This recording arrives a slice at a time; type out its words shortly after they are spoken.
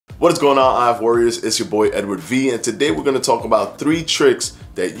What is going on, IF Warriors? It's your boy Edward V, and today we're going to talk about 3 tricks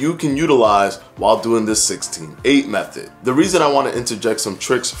that you can utilize while doing this 16-8 method. The reason I want to interject some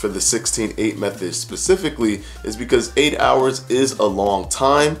tricks for the 16-8 method specifically is because 8 hours is a long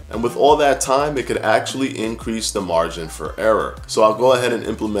time, and with all that time, it could actually increase the margin for error. So I'll go ahead and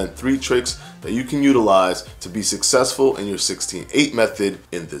implement 3 tricks that you can utilize to be successful in your 16-8 method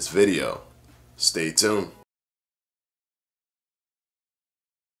in this video. Stay tuned.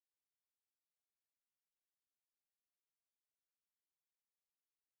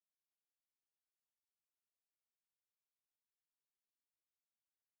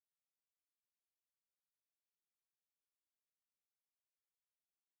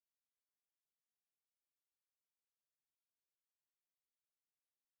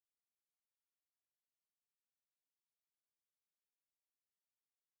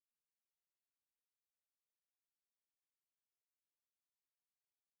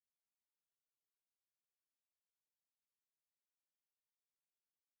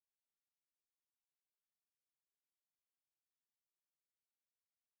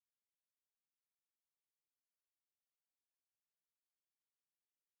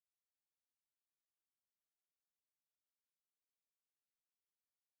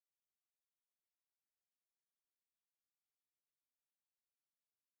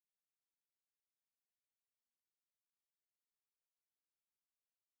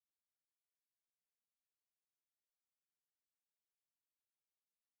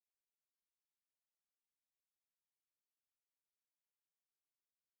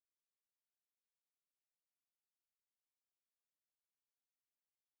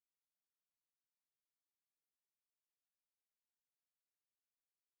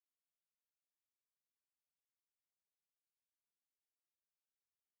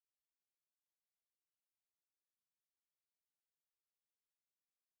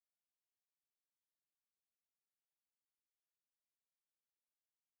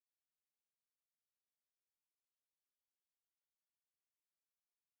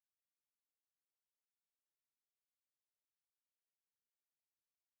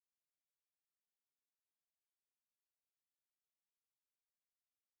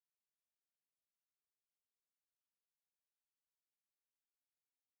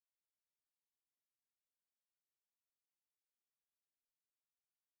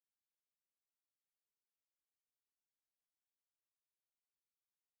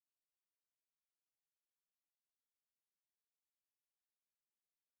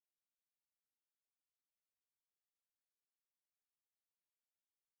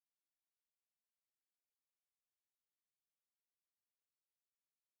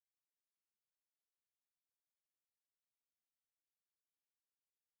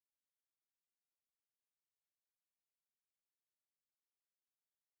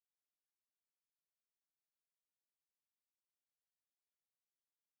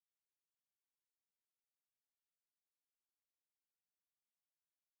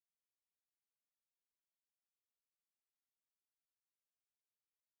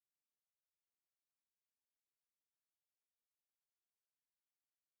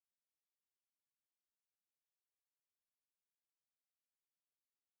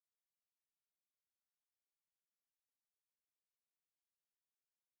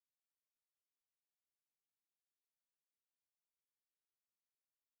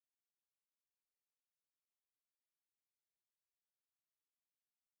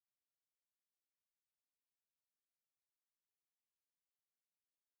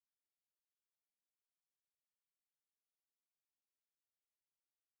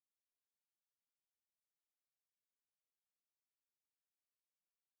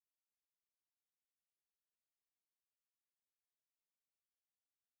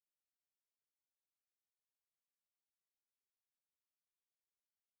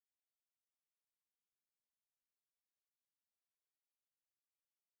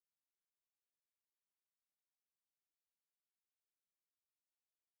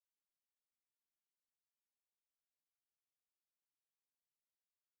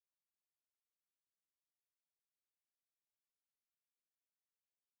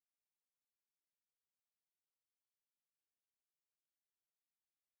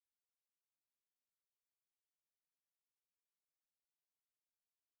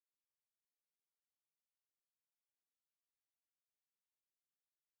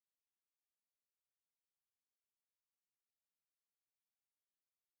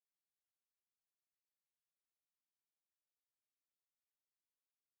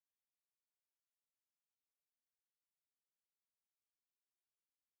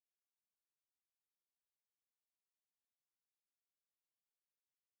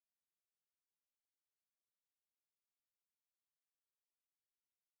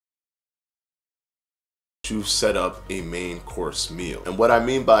 you set up a main course meal. And what I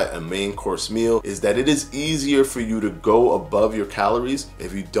mean by a main course meal is that it is easier for you to go above your calories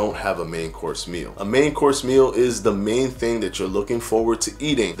if you don't have a main course meal. A main course meal is the main thing that you're looking forward to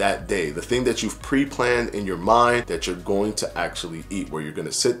eating that day, the thing that you've pre-planned in your mind that you're going to actually eat, where you're going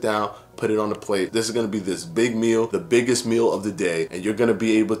to sit down, put it on the plate. This is going to be this big meal, the biggest meal of the day, and you're going to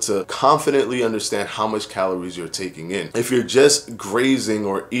be able to confidently understand how much calories you're taking in. If you're just grazing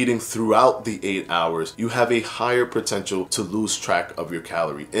or eating throughout the 8 hours, you have a higher potential to lose track of your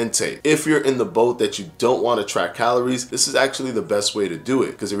calorie intake. If you're in the boat that you don't want to track calories, this is actually the best way to do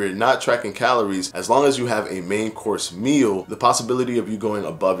it, because if you're not tracking calories, as long as you have a main course meal, the possibility of you going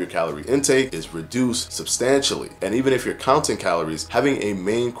above your calorie intake is reduced substantially. And even if you're counting calories, having a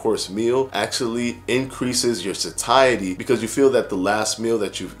main course meal actually increases your satiety because you feel that the last meal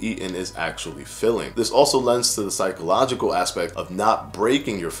that you've eaten is actually filling. This also lends to the psychological aspect of not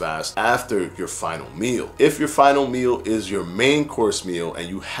breaking your fast after your final meal. If your final meal is your main course meal and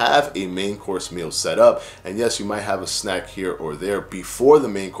you have a main course meal set up, and yes, you might have a snack here or there before the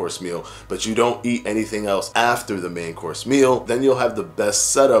main course meal, but you don't eat anything else after the main course meal, then you'll have the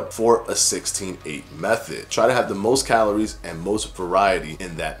best setup for a 16-8 method. Try to have the most calories and most variety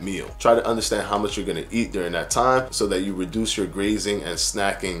in that meal. Try to understand how much you're going to eat during that time so that you reduce your grazing and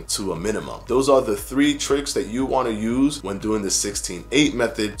snacking to a minimum. Those are the 3 tricks that you want to use when doing the 16-8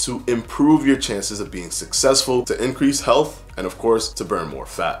 method to improve your chances of being successful, to increase health, and of course, to burn more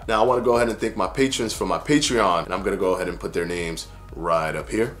fat. Now, I want to go ahead and thank my patrons for my Patreon, and I'm going to go ahead and put their names right up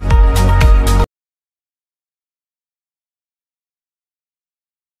here.